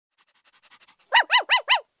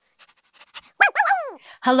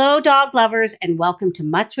Hello, dog lovers, and welcome to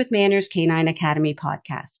Mutts with Manners Canine Academy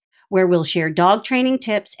podcast, where we'll share dog training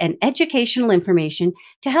tips and educational information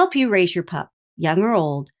to help you raise your pup, young or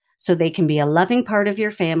old, so they can be a loving part of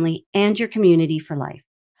your family and your community for life.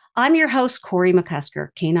 I'm your host, Corey McCusker,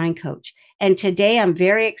 canine coach, and today I'm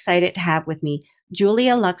very excited to have with me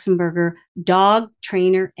Julia Luxemburger, dog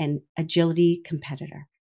trainer and agility competitor.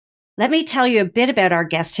 Let me tell you a bit about our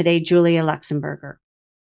guest today, Julia Luxemburger.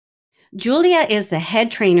 Julia is the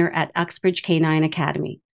head trainer at Uxbridge Canine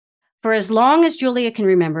Academy. For as long as Julia can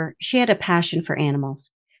remember, she had a passion for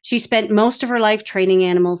animals. She spent most of her life training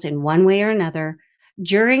animals in one way or another.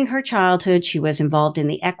 During her childhood, she was involved in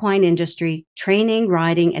the equine industry, training,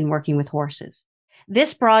 riding, and working with horses.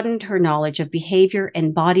 This broadened her knowledge of behavior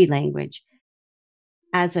and body language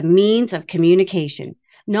as a means of communication,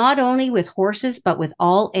 not only with horses, but with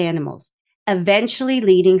all animals, eventually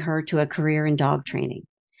leading her to a career in dog training.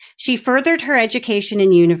 She furthered her education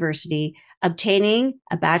in university, obtaining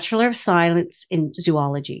a Bachelor of Science in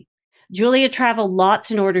zoology. Julia traveled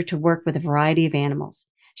lots in order to work with a variety of animals.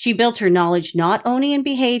 She built her knowledge not only in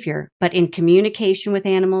behavior, but in communication with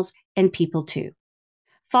animals and people too.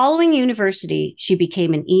 Following university, she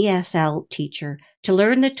became an ESL teacher to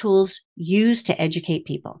learn the tools used to educate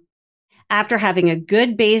people. After having a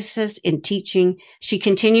good basis in teaching, she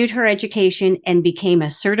continued her education and became a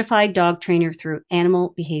certified dog trainer through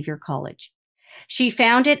Animal Behavior College. She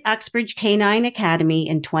founded Uxbridge Canine Academy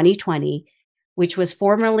in 2020, which was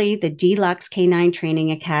formerly the Deluxe Canine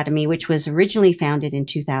Training Academy, which was originally founded in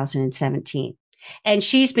 2017. And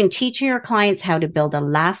she's been teaching her clients how to build a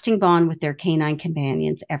lasting bond with their canine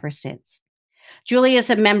companions ever since. Julia is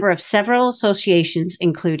a member of several associations,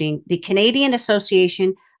 including the Canadian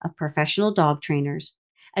Association of Professional Dog Trainers,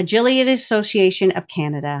 Agility Association of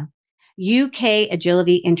Canada, UK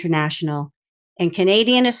Agility International, and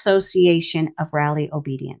Canadian Association of Rally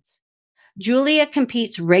Obedience. Julia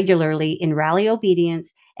competes regularly in rally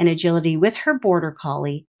obedience and agility with her border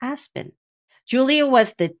collie, Aspen. Julia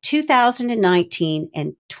was the 2019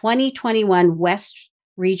 and 2021 West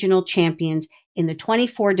Regional Champions in the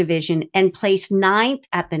 24 division and placed ninth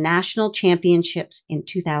at the National Championships in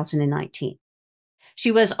 2019. She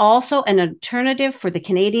was also an alternative for the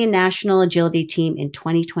Canadian National Agility Team in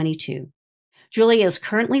 2022. Julia is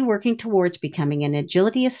currently working towards becoming an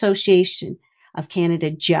Agility Association of Canada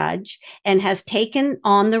judge and has taken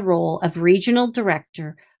on the role of regional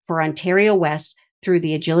director for Ontario West through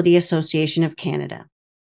the Agility Association of Canada.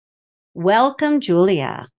 Welcome,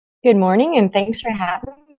 Julia. Good morning, and thanks for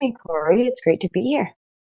having me, Corey. It's great to be here.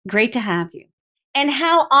 Great to have you. And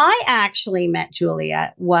how I actually met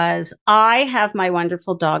Julia was I have my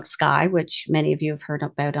wonderful dog, Sky, which many of you have heard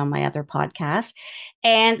about on my other podcast.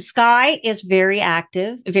 And Sky is very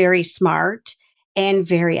active, very smart, and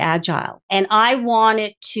very agile. And I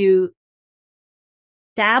wanted to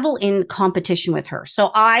dabble in competition with her.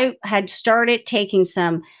 So I had started taking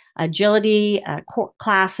some agility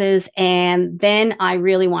classes, and then I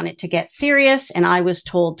really wanted to get serious, and I was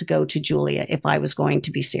told to go to Julia if I was going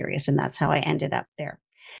to be serious, and that's how I ended up there.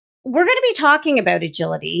 We're going to be talking about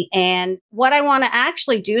agility, and what I want to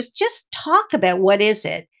actually do is just talk about what is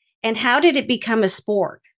it and how did it become a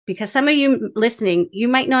sport, because some of you listening, you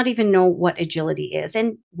might not even know what agility is,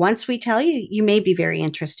 and once we tell you, you may be very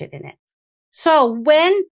interested in it. So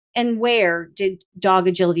when and where did dog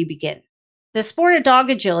agility begin? The sport of dog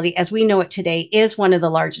agility, as we know it today, is one of the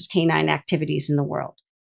largest canine activities in the world,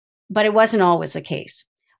 but it wasn't always the case.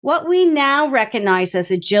 What we now recognize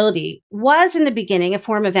as agility was in the beginning a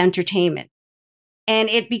form of entertainment, and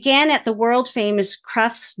it began at the world famous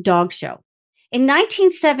Crufts Dog Show. In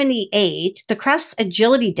 1978, the Crufts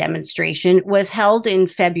agility demonstration was held in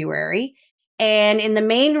February and in the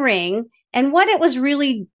main ring. And what it was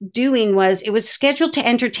really doing was it was scheduled to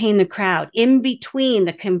entertain the crowd in between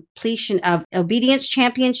the completion of obedience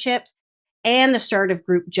championships and the start of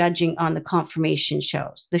group judging on the conformation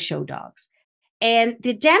shows, the show dogs. And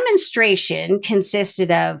the demonstration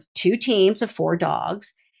consisted of two teams of 4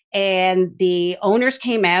 dogs. And the owners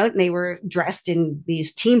came out and they were dressed in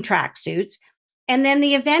these team track suits. And then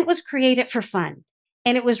the event was created for fun.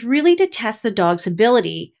 And it was really to test the dog's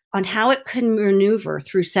ability on how it could maneuver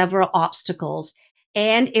through several obstacles,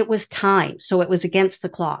 and it was timed, so it was against the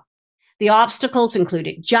clock. The obstacles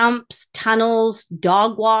included jumps, tunnels,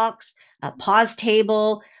 dog walks, a pause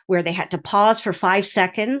table where they had to pause for 5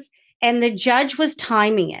 seconds, and the judge was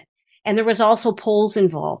timing it. And there was also poles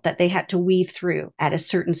involved that they had to weave through at a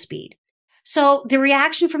certain speed. So the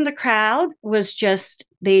reaction from the crowd was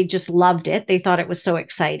they just loved it. They thought it was so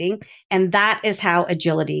exciting, and that is how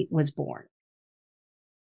agility was born.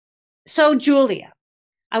 So, Julia,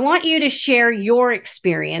 I want you to share your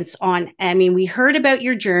experience on, I mean, we heard about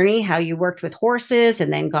your journey, how you worked with horses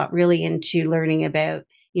and then got really into learning about,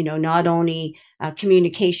 not only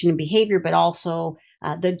communication and behavior, but also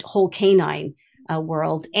the whole canine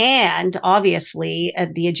world. And obviously,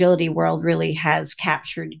 the agility world really has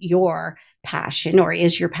captured your passion or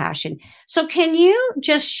is your passion. So, can you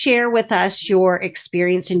just share with us your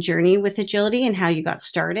experience and journey with agility and how you got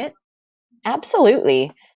started?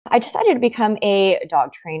 Absolutely. I decided to become a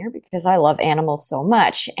dog trainer because I love animals so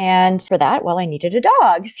much. And for that, well, I needed a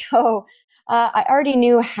dog. So I already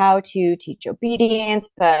knew how to teach obedience,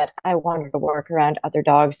 but I wanted to work around other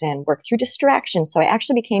dogs and work through distractions. So I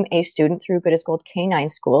actually became a student through Good as Gold Canine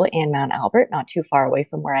School in Mount Albert, not too far away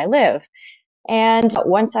from where I live. And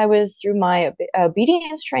once I was through my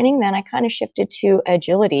obedience training, then I kind of shifted to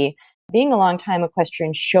agility. Being a long-time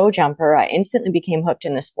equestrian show jumper, I instantly became hooked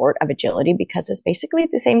in the sport of agility because it's basically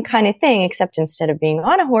the same kind of thing, except instead of being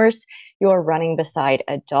on a horse, you're running beside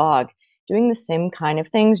a dog, doing the same kind of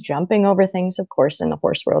things, jumping over things. Of course, in the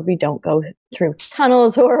horse world, we don't go through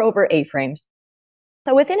tunnels or over A-frames.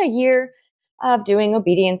 So within a year of doing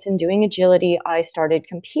obedience and doing agility, I started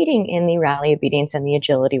competing in the rally obedience and the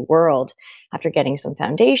agility world. After getting some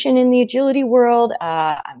foundation in the agility world,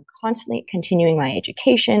 I'm constantly continuing my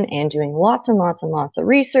education and doing lots and lots and lots of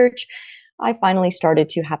research. I finally started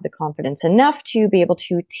to have the confidence enough to be able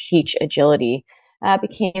to teach agility. It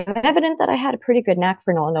became evident that I had a pretty good knack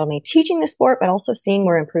for not only teaching the sport, but also seeing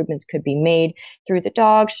where improvements could be made through the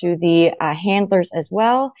dogs, through the handlers as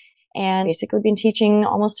well. And basically been teaching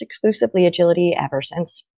almost exclusively agility ever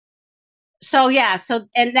since. So, yeah. So,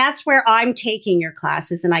 and that's where I'm taking your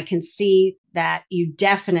classes. And I can see that you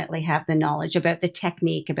definitely have the knowledge about the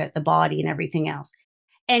technique, about the body and everything else.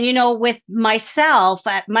 And, with myself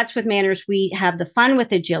at Mutts with Manners, we have the fun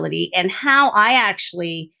with agility and how I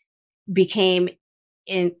actually became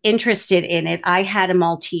interested in it. I had a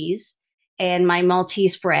Maltese and my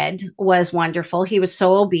Maltese Fred was wonderful. He was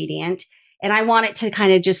so obedient. And I wanted to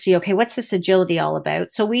kind of just see, okay, what's this agility all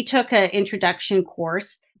about? So we took an introduction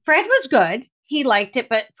course. Fred was good. He liked it,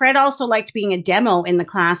 but Fred also liked being a demo in the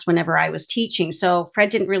class whenever I was teaching. So Fred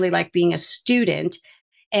didn't really like being a student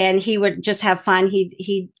and he would just have fun.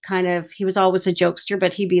 He was always a jokester,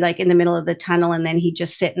 but he'd be like in the middle of the tunnel and then he'd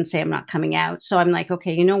just sit and say, I'm not coming out. So I'm like,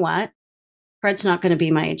 okay, you know what? Fred's not going to be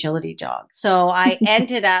my agility dog. So I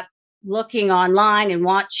ended up looking online and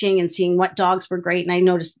watching and seeing what dogs were great. And I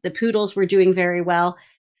noticed the poodles were doing very well.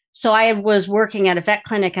 So I was working at a vet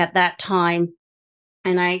clinic at that time.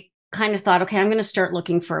 And I kind of thought, okay, I'm going to start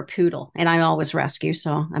looking for a poodle. And I always rescue.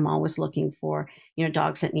 So I'm always looking for,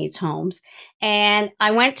 dogs that needs homes. And I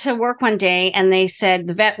went to work one day and they said,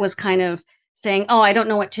 the vet was kind of saying, oh, I don't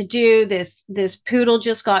know what to do. This poodle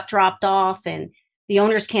just got dropped off and the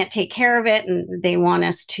owners can't take care of it and they want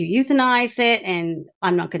us to euthanize it. And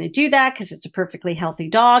I'm not going to do that because it's a perfectly healthy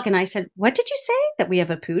dog. And I said, what did you say? That we have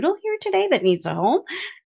a poodle here today that needs a home?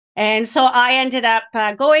 And so I ended up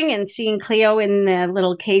going and seeing Cleo in the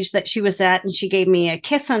little cage that she was at. And she gave me a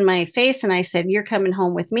kiss on my face. And I said, you're coming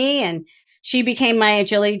home with me. And she became my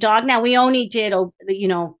agility dog. Now we only did,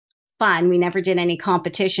 fun. We never did any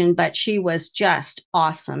competition, but she was just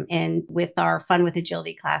awesome. And with our fun with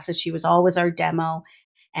agility classes, she was always our demo.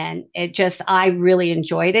 And I really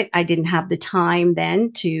enjoyed it. I didn't have the time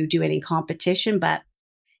then to do any competition, but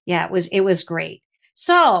yeah, it was great.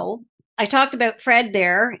 So I talked about Fred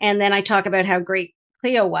there, and then I talk about how great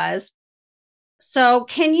Cleo was. So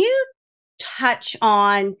can you touch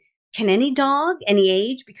on, can any dog, any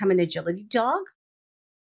age become an agility dog?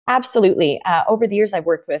 Absolutely. Over the years, I've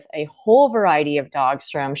worked with a whole variety of dogs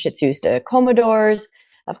from Shih Tzus to Comodores.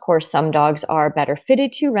 Of course, some dogs are better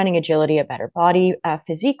fitted to running agility, a better body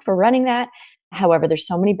physique for running that. However, there's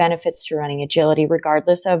so many benefits to running agility,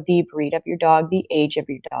 regardless of the breed of your dog, the age of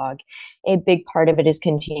your dog. A big part of it is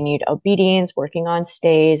continued obedience, working on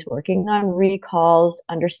stays, working on recalls,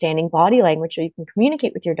 understanding body language so you can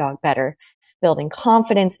communicate with your dog better, building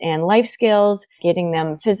confidence and life skills, getting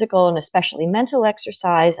them physical and especially mental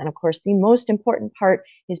exercise. And of course, the most important part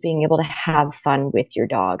is being able to have fun with your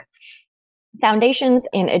dog. Foundations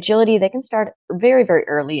in agility, they can start very, very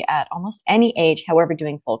early at almost any age. However,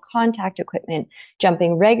 doing full contact equipment,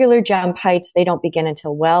 jumping regular jump heights, they don't begin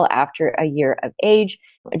until well after a year of age,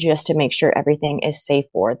 just to make sure everything is safe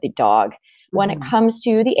for the dog. When it comes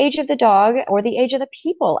to the age of the dog or the age of the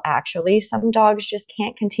people, actually, some dogs just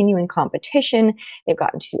can't continue in competition. They've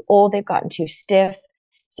gotten too old, they've gotten too stiff.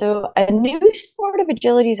 So a new sport of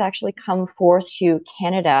agility has actually come forth to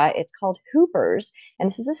Canada. It's called Hoopers, and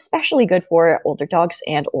this is especially good for older dogs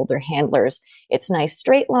and older handlers. It's nice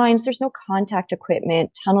straight lines. There's no contact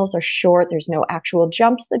equipment. Tunnels are short. There's no actual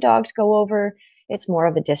jumps the dogs go over. It's more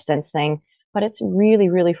of a distance thing, but it's really,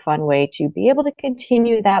 really fun way to be able to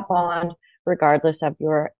continue that bond regardless of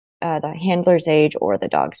your the handler's age or the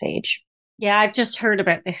dog's age. Yeah, I've just heard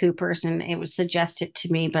about the Hoopers and it was suggested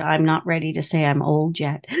to me, but I'm not ready to say I'm old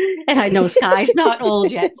yet. And I know Sky's not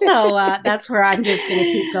old yet. So that's where I'm just going to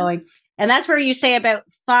keep going. And that's where you say about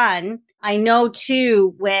fun. I know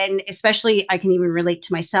too, when, especially I can even relate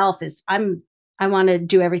to myself is I want to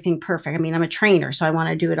do everything perfect. I mean, I'm a trainer, so I want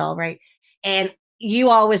to do it all right. And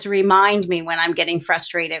you always remind me when I'm getting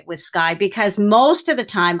frustrated with Sky because most of the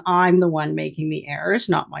time I'm the one making the errors,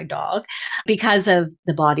 not my dog, because of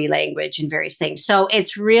the body language and various things. So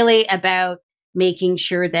it's really about making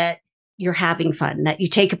sure that you're having fun, that you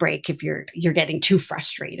take a break if you're getting too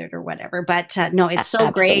frustrated or whatever. But no, it's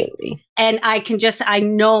so great. Absolutely. And I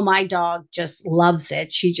know my dog just loves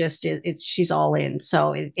it. She just is, she's all in.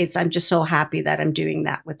 So I'm just so happy that I'm doing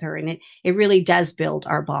that with her. And it really does build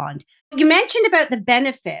our bond. You mentioned about the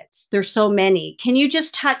benefits. There's so many. Can you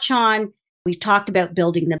just touch on, we've talked about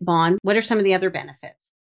building the bond. What are some of the other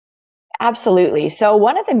benefits? Absolutely. So,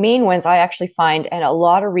 one of the main ones I actually find, and a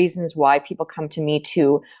lot of reasons why people come to me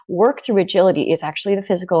to work through agility, is actually the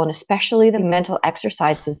physical and especially the mental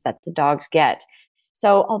exercises that the dogs get.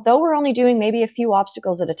 So, although we're only doing maybe a few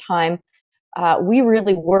obstacles at a time, we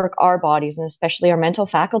really work our bodies and especially our mental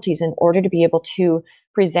faculties in order to be able to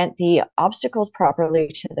present the obstacles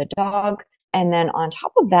properly to the dog. And then on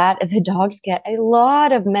top of that, the dogs get a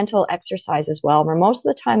lot of mental exercise as well, where most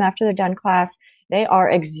of the time after they're done class, they are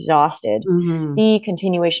exhausted. Mm-hmm. The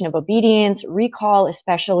continuation of obedience, recall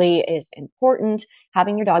especially is important.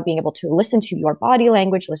 Having your dog being able to listen to your body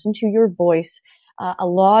language, listen to your voice. A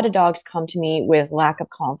lot of dogs come to me with lack of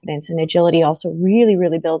confidence, and agility also really,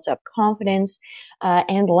 really builds up confidence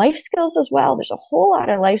and life skills as well. There's a whole lot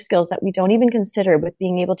of life skills that we don't even consider with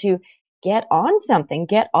being able to get on something,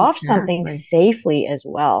 get off something safely as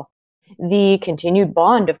well. The continued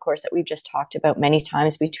bond, of course, that we've just talked about many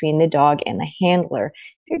times between the dog and the handler.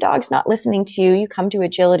 If your dog's not listening to you, you come to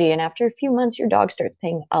agility, and after a few months, your dog starts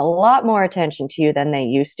paying a lot more attention to you than they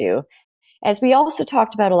used to. As we also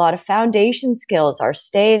talked about a lot of foundation skills, our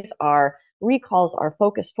stays, our recalls, our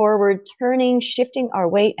focus forward, turning, shifting our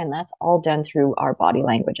weight, and that's all done through our body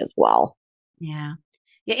language as well. Yeah.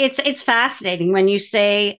 It's fascinating when you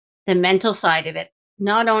say the mental side of it.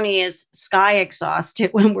 Not only is Sky exhausted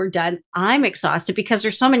when we're done, I'm exhausted because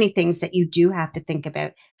there's so many things that you do have to think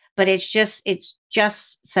about. But it's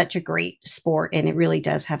just such a great sport and it really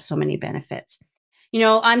does have so many benefits.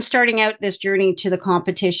 I'm starting out this journey to the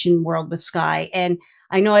competition world with Sky. And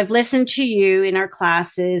I know I've listened to you in our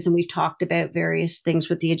classes and we've talked about various things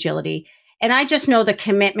with the agility. And I just know the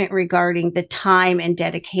commitment regarding the time and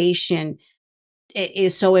dedication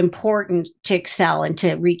is so important to excel and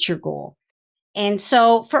to reach your goal. And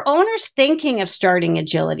so for owners thinking of starting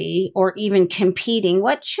agility or even competing,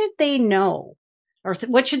 what should they know? Or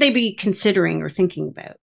what should they be considering or thinking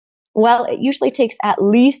about? Well, it usually takes at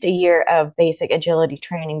least a year of basic agility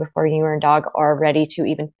training before you and dog are ready to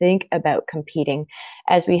even think about competing.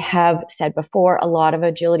 As we have said before, a lot of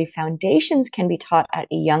agility foundations can be taught at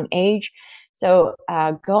a young age. So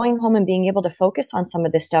going home and being able to focus on some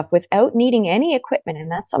of this stuff without needing any equipment, and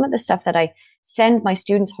that's some of the stuff that I send my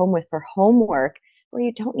students home with for homework, where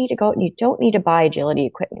you don't need to go and you don't need to buy agility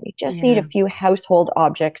equipment. You just need a few household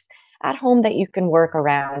objects at home that you can work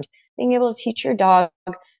around. Being able to teach your dog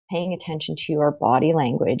paying attention to your body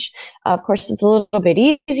language. Of course, it's a little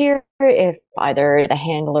bit easier if either the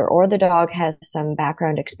handler or the dog has some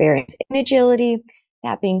background experience in agility.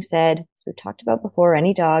 That being said, as we've talked about before,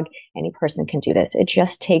 any dog, any person can do this. It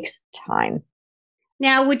just takes time.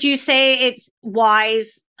 Now, would you say it's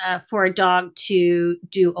wise for a dog to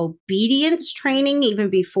do obedience training even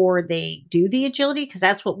before they do the agility? Because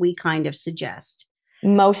that's what we kind of suggest.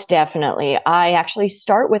 Most definitely. I actually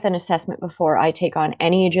start with an assessment before I take on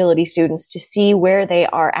any agility students to see where they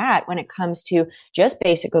are at when it comes to just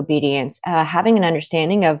basic obedience, having an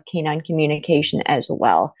understanding of canine communication as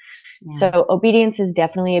well. Yes. So obedience is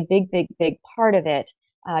definitely a big, big, big part of it.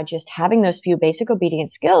 Just having those few basic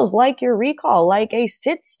obedience skills like your recall, like a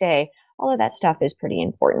sit stay, all of that stuff is pretty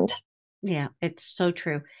important. Yeah, it's so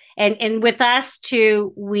true. And with us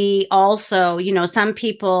too, we also, some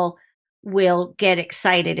people will get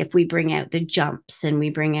excited if we bring out the jumps and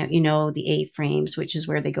we bring out, the A-frames, which is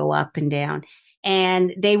where they go up and down.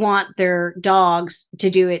 And they want their dogs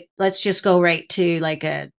to do it. Let's just go right to like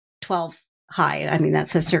a 12 high. I mean,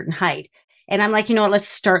 that's a certain height. And I'm like, you know what, let's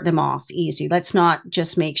start them off easy. Let's not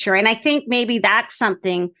just make sure. And I think maybe that's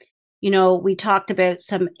something, we talked about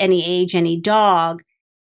any age, any dog,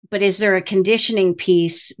 but is there a conditioning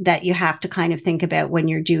piece that you have to kind of think about when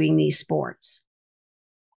you're doing these sports?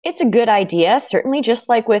 It's a good idea. Certainly, just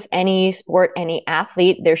like with any sport, any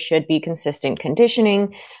athlete, there should be consistent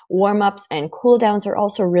conditioning. Warm ups and cool downs are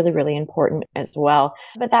also really, really important as well.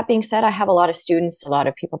 But that being said, I have a lot of students, a lot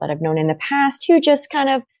of people that I've known in the past who just kind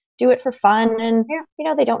of do it for fun. And,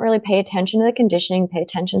 they don't really pay attention to the conditioning, pay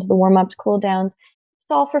attention to the warm ups, cool downs. It's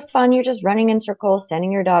all for fun. You're just running in circles,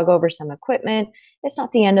 sending your dog over some equipment. It's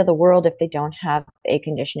not the end of the world if they don't have a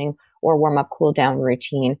conditioning or warm up, cool down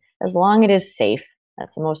routine, as long as it is safe.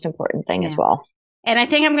 That's the most important thing as well. And I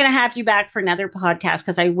think I'm going to have you back for another podcast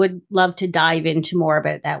because I would love to dive into more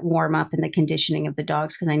about that warm up and the conditioning of the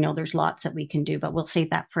dogs because I know there's lots that we can do, but we'll save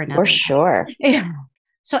that for another. For sure. Yeah.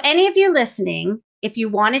 So any of you listening, if you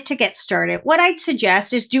wanted to get started, what I'd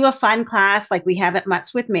suggest is do a fun class like we have at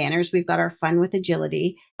Mutts with Manners. We've got our Fun with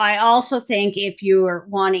Agility. I also think if you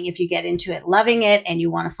get into it, loving it, and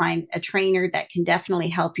you want to find a trainer that can definitely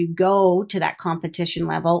help you go to that competition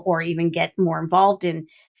level or even get more involved in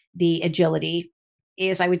the agility,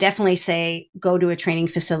 I would definitely say go to a training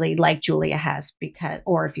facility like Julia has,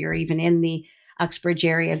 or if you're even in the Uxbridge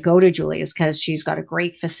area, go to Julia's because she's got a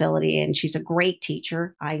great facility and she's a great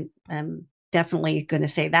teacher. I am definitely going to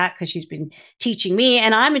say that because she's been teaching me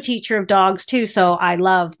and I'm a teacher of dogs too. So I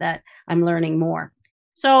love that I'm learning more.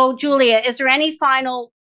 So Julia, is there any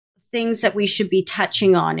final things that we should be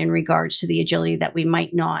touching on in regards to the agility that we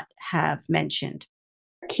might not have mentioned?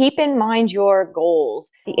 Keep in mind your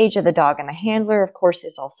goals. The age of the dog and the handler, of course,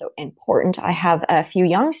 is also important. I have a few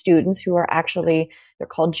young students who are they're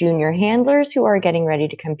called junior handlers who are getting ready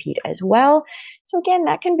to compete as well. So again,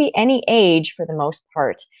 that can be any age for the most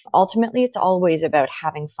part. Ultimately, it's always about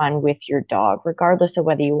having fun with your dog, regardless of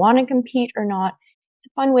whether you want to compete or not. It's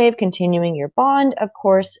a fun way of continuing your bond, of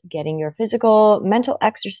course, getting your physical, mental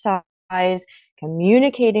exercise,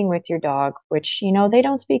 communicating with your dog, which, they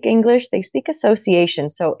don't speak English, they speak association.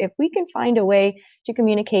 So if we can find a way to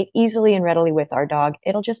communicate easily and readily with our dog,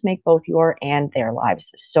 it'll just make both your and their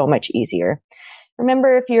lives so much easier.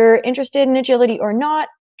 Remember, if you're interested in agility or not,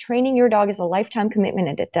 training your dog is a lifetime commitment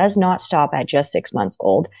and it does not stop at just 6 months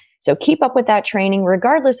old. So keep up with that training,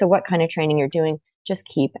 regardless of what kind of training you're doing, just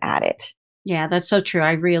keep at it. Yeah, that's so true.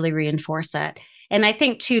 I really reinforce that. And I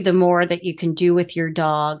think too, the more that you can do with your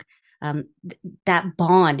dog, that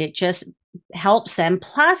bond, it just helps them.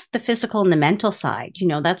 Plus the physical and the mental side,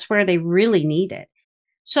 that's where they really need it.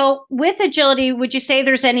 So with agility, would you say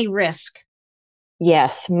there's any risk?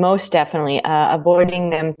 Yes, most definitely. Avoiding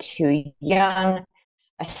them too young,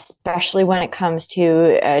 especially when it comes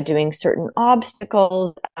to doing certain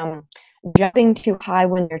obstacles, jumping too high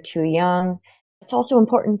when they're too young. It's also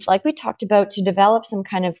important, like we talked about, to develop some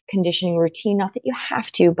kind of conditioning routine. Not that you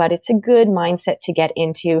have to, but it's a good mindset to get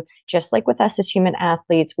into. Just like with us as human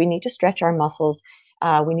athletes, we need to stretch our muscles.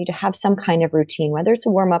 We need to have some kind of routine, whether it's a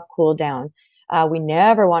warm up, cool down. We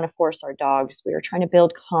never want to force our dogs. We are trying to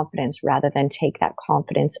build confidence rather than take that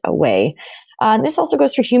confidence away. And this also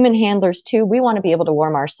goes for human handlers too. We want to be able to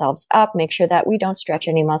warm ourselves up, make sure that we don't stretch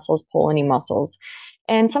any muscles, pull any muscles.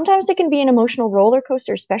 And sometimes it can be an emotional roller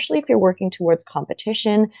coaster, especially if you're working towards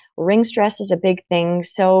competition. Ring stress is a big thing.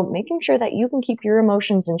 So making sure that you can keep your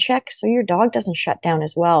emotions in check so your dog doesn't shut down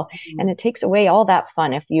as well. Mm-hmm. And it takes away all that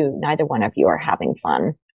fun if neither one of you are having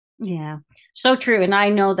fun. Yeah, so true. And I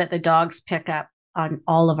know that the dogs pick up on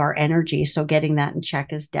all of our energy. So getting that in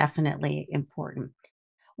check is definitely important.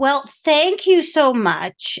 Well, thank you so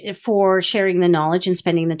much for sharing the knowledge and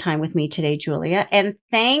spending the time with me today, Julia. And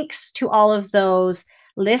thanks to all of those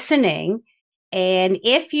listening. And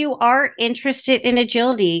if you are interested in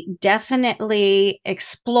agility, definitely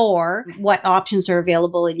explore what options are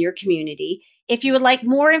available in your community. If you would like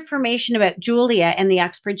more information about Julia and the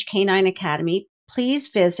Uxbridge Canine Academy, please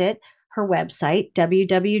visit her website,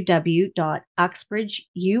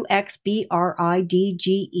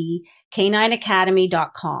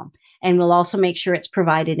 www.uxbridgecanineacademy.com. And we'll also make sure it's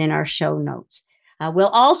provided in our show notes. We'll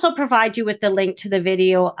also provide you with the link to the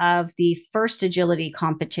video of the first agility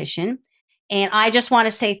competition. And I just want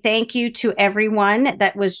to say thank you to everyone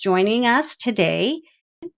that was joining us today.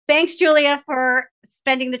 Thanks, Julia, for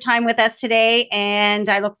spending the time with us today. And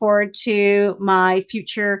I look forward to my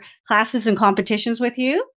future classes and competitions with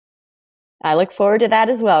you. I look forward to that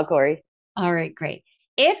as well, Corey. All right, great.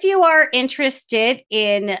 If you are interested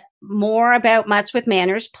in more about Mutts with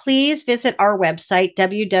Manners, please visit our website,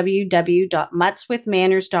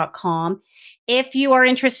 www.muttswithmanners.com. If you are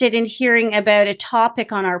interested in hearing about a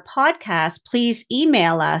topic on our podcast, please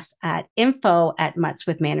email us at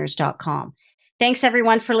info@muttswithmanners.com. Thanks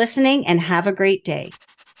everyone for listening and have a great day.